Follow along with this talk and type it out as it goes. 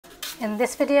In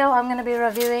this video, I'm going to be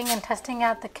reviewing and testing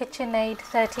out the KitchenAid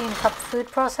 13 cup food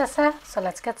processor. So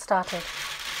let's get started.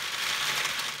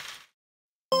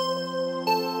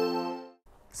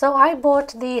 So I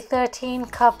bought the 13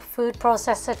 cup food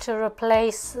processor to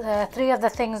replace 3 of the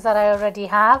things that I already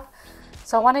have.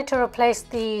 So I wanted to replace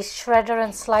the shredder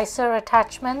and slicer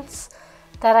attachments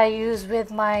that I use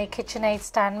with my KitchenAid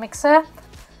stand mixer.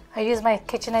 I use my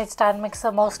KitchenAid stand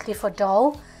mixer mostly for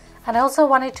dough. And I also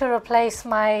wanted to replace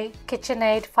my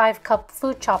KitchenAid 5 cup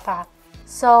food chopper.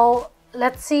 So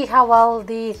let's see how well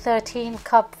the 13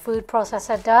 cup food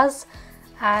processor does,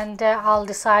 and I'll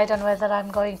decide on whether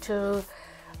I'm going to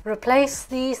replace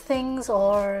these things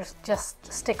or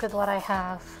just stick with what I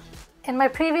have. In my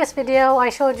previous video, I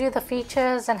showed you the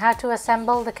features and how to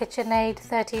assemble the KitchenAid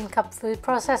 13 cup food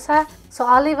processor. So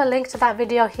I'll leave a link to that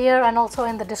video here and also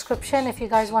in the description if you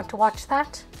guys want to watch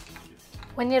that.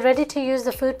 When you're ready to use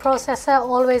the food processor,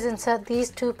 always insert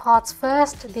these 2 parts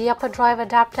first, the upper drive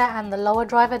adapter and the lower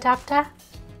drive adapter.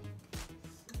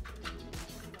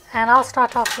 And I'll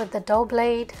start off with the dough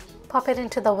blade, pop it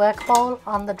into the work bowl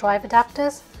on the drive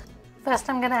adapters. First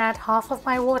I'm going to add half of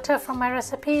my water from my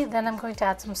recipe, then I'm going to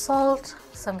add some salt,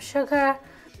 some sugar,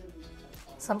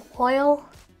 some oil,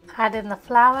 add in the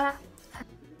flour,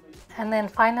 and then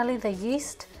finally the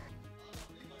yeast,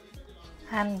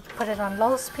 and put it on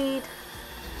low speed.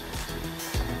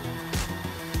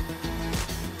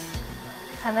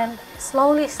 And then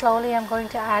slowly I'm going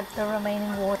to add the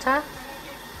remaining water,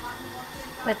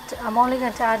 but I'm only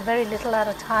going to add very little at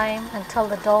a time until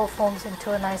the dough forms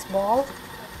into a nice ball.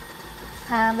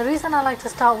 And the reason I like to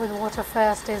start with water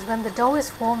first is when the dough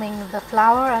is forming, the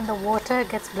flour and the water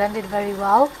gets blended very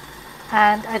well,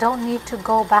 and I don't need to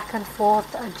go back and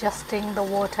forth adjusting the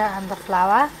water and the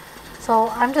flour. So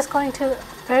I'm just going to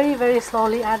very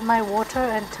slowly add my water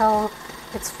until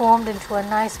it's formed into a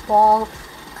nice ball.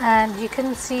 And you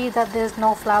can see that there's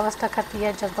no flour stuck at the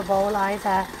edge of the bowl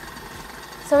either.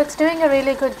 So it's doing a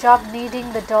really good job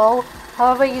kneading the dough.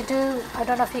 However, I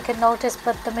don't know if you can notice,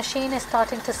 but the machine is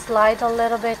starting to slide a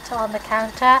little bit on the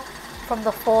counter from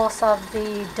the force of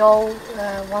the dough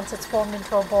once it's formed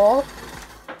into a ball.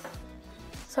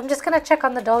 So I'm just going to check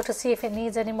on the dough to see if it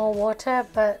needs any more water,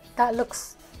 but that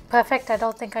looks perfect. I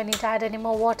don't think I need to add any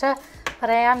more water, but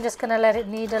I am just going to let it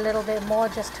knead a little bit more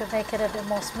just to make it a bit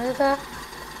more smoother.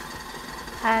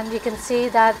 And you can see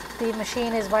that the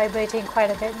machine is vibrating quite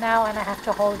a bit now, and I have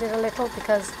to hold it a little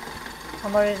because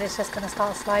I'm worried it's just going to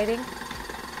start sliding.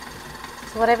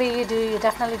 So whatever you do, you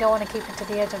definitely don't want to keep it to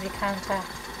the edge of your counter.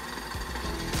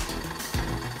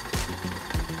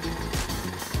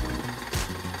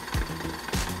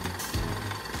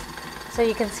 So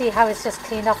you can see how it's just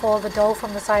cleaned up all the dough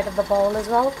from the side of the bowl as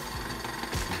well.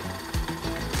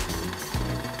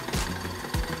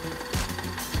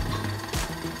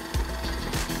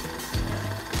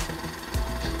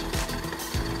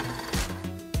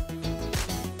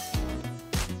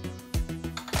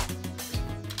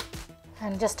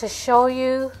 And just to show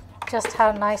you just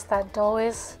how nice that dough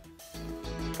is.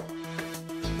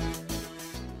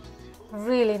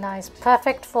 Really nice,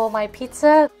 perfect for my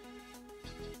pizza.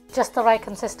 Just the right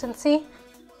consistency.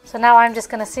 So now I'm just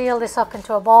going to seal this up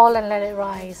into a bowl and let it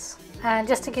rise. And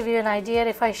just to give you an idea,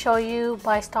 if I show you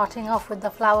by starting off with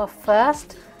the flour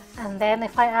first and then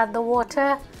if I add the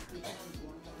water,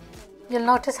 you'll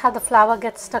notice how the flour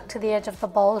gets stuck to the edge of the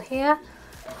bowl here.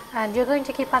 And you're going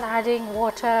to keep on adding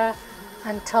water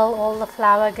until all the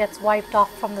flour gets wiped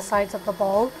off from the sides of the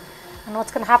bowl. And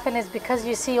what's going to happen is, because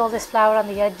you see all this flour on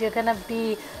the edge, you're going to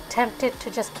be tempted to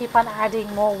just keep on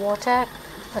adding more water,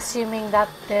 assuming that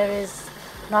there is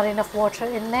not enough water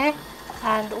in there.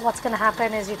 And what's going to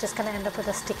happen is you're just going to end up with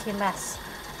a sticky mess.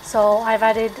 So I've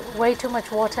added way too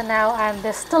much water now, and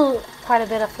there's still quite a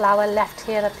bit of flour left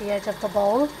here at the edge of the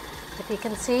bowl, if you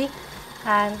can see.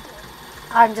 And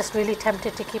I'm just really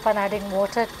tempted to keep on adding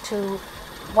water to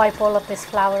wipe all of this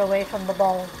flour away from the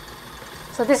bowl.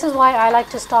 So this is why I like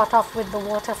to start off with the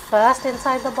water first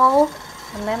inside the bowl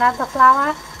and then add the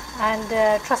flour.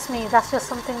 And trust me, that's just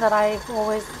something that I've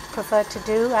always preferred to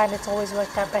do, and it's always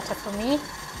worked out better for me,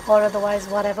 or otherwise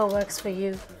whatever works for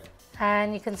you.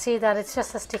 And you can see that it's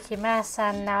just a sticky mess,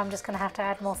 and now I'm just going to have to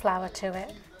add more flour to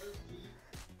it.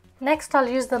 Next I'll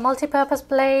use the multi-purpose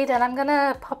blade, and I'm going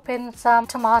to pop in some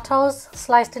tomatoes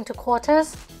sliced into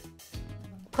quarters.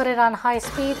 Put it on high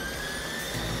speed.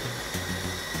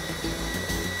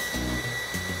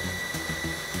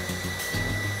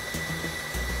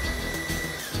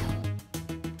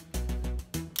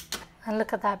 And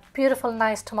look at that beautiful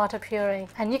nice tomato puree.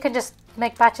 And you can just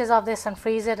make batches of this and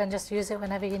freeze it and just use it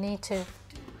whenever you need to.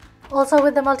 Also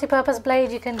with the multi-purpose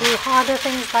blade you can do harder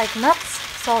things like nuts.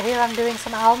 So here I'm doing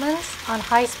some almonds on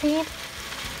high speed.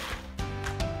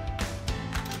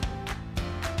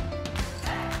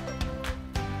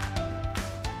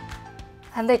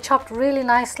 And they chopped really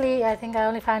nicely. I think I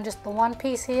only found just the one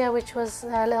piece here which was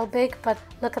a little big, but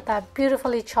look at that,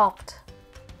 beautifully chopped.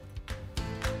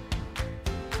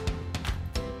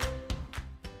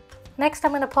 Next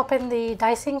I'm going to pop in the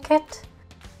dicing kit.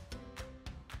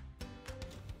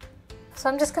 So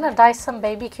I'm just going to dice some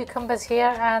baby cucumbers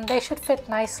here, and they should fit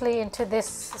nicely into this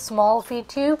small feed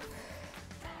tube.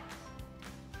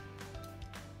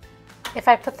 If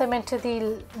I put them into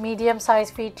the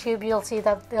medium-sized feed tube, you'll see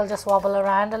that they'll just wobble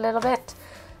around a little bit.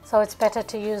 So it's better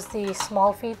to use the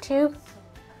small feed tube.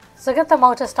 So get the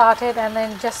motor started and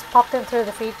then just pop them through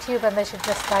the feed tube and they should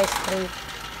just dice through.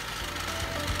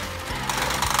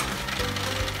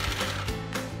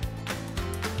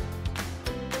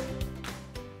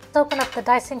 Let's open up the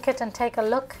dicing kit and take a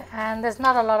look, and there's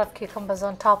not a lot of cucumbers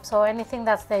on top, so anything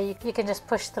that's there you can just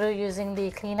push through using the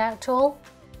clean out tool.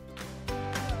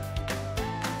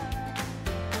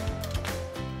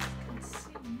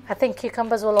 I think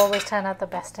cucumbers will always turn out the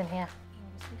best in here.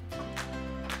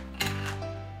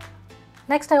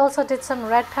 Next I also did some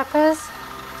red peppers.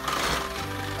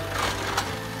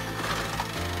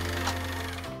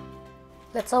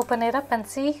 Let's open it up and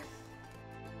see.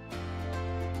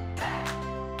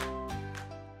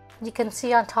 You can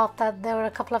see on top that there were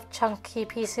a couple of chunky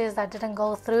pieces that didn't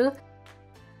go through.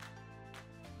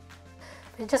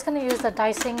 We're just going to use the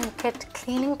dicing kit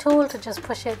cleaning tool to just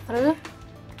push it through.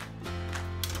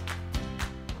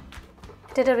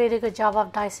 Did a really good job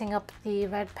of dicing up the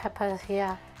red pepper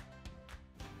here.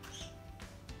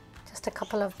 Just a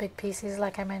couple of big pieces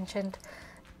like I mentioned.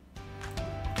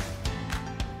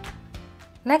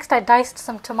 Next I diced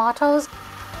some tomatoes.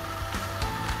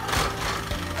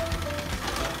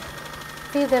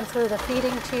 Feed them through the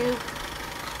feeding tube.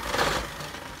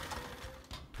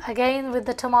 Again with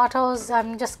the tomatoes,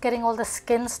 I'm just getting all the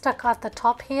skin stuck at the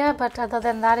top here, but other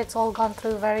than that it's all gone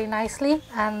through very nicely,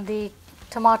 and the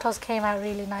tomatoes came out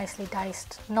really nicely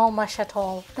diced. No mush at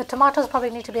all. The tomatoes probably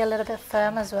need to be a little bit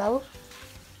firm as well.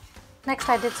 Next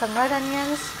I did some red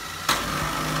onions.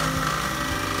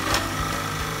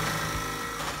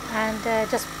 And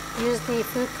just use the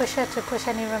food pusher to push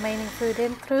any remaining food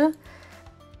in through.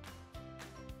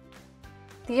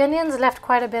 The onions left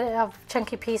quite a bit of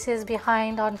chunky pieces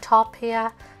behind on top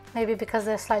here, maybe because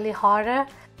they're slightly harder.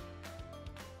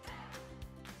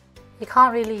 You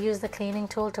can't really use the cleaning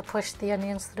tool to push the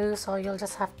onions through, so you'll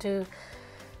just have to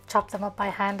chop them up by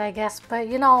hand, I guess. But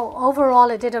you know, overall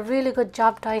it did a really good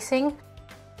job dicing.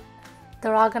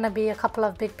 There are going to be a couple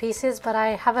of big pieces, but I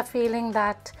have a feeling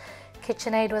that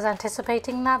KitchenAid was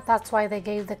anticipating that. That's why they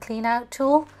gave the clean out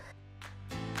tool.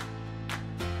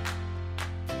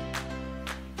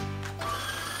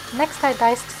 Next I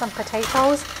diced some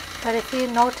potatoes, but if you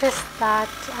noticed that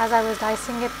as I was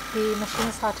dicing it, the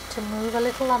machine started to move a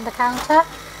little on the counter.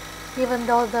 Even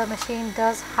though the machine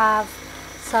does have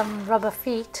some rubber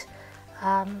feet,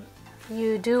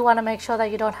 you do want to make sure that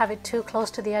you don't have it too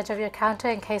close to the edge of your counter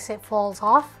in case it falls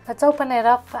off. Let's open it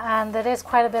up, and there is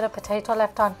quite a bit of potato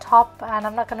left on top, and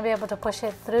I'm not going to be able to push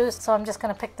it through, so I'm just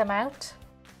going to pick them out.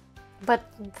 But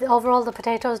overall the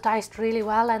potatoes diced really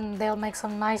well, and they'll make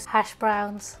some nice hash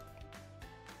browns.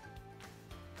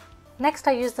 Next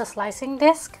I used the slicing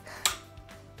disc.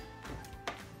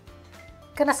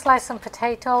 I'm gonna slice some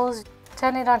potatoes,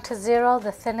 turn it on to 0,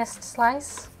 the thinnest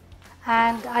slice.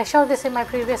 And I showed this in my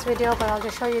previous video, but I'll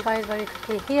just show you guys very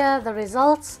quickly here the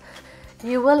results.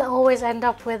 You will always end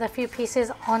up with a few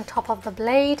pieces on top of the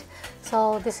blade.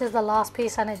 So this is the last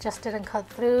piece and it just didn't cut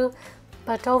through.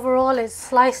 But overall it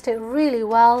sliced it really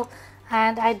well,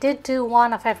 and I did do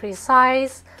one of every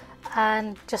size,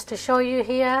 and just to show you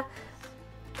here.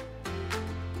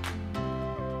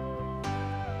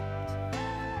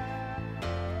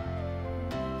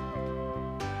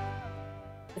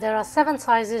 There are 7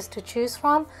 sizes to choose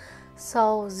from,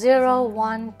 so 0,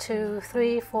 1, 2,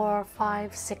 3, 4,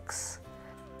 5, 6.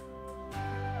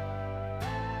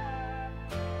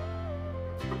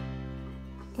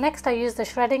 Next I use the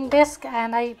shredding disc,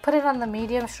 and I put it on the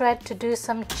medium shred to do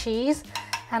some cheese,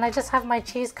 and I just have my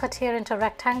cheese cut here into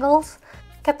rectangles.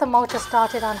 Get the motor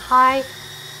started on high,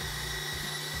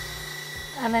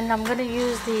 and then I'm going to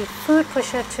use the food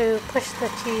pusher to push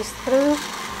the cheese through.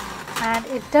 And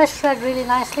it does shred really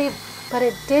nicely, but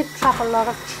it did trap a lot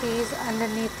of cheese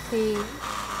underneath the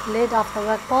lid of the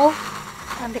work bowl.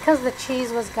 And because the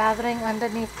cheese was gathering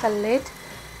underneath the lid,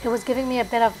 it was giving me a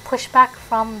bit of pushback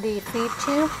from the feed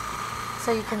tube.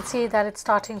 So you can see that it's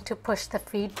starting to push the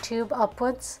feed tube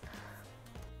upwards.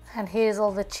 And here's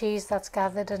all the cheese that's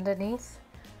gathered underneath.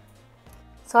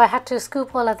 So I had to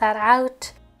scoop all of that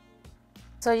out.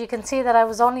 So you can see that I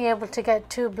was only able to get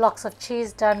 2 blocks of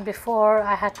cheese done before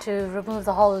I had to remove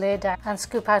the whole lid and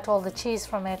scoop out all the cheese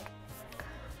from it.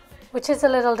 Which is a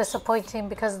little disappointing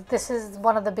because this is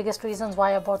one of the biggest reasons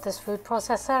why I bought this food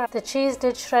processor. The cheese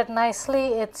did shred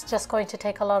nicely, it's just going to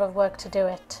take a lot of work to do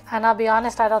it. And I'll be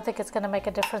honest, I don't think it's going to make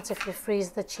a difference if you freeze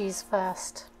the cheese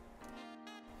first.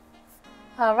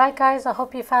 Alright guys, I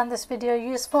hope you found this video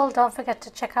useful. Don't forget to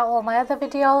check out all my other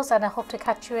videos and I hope to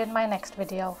catch you in my next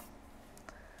video.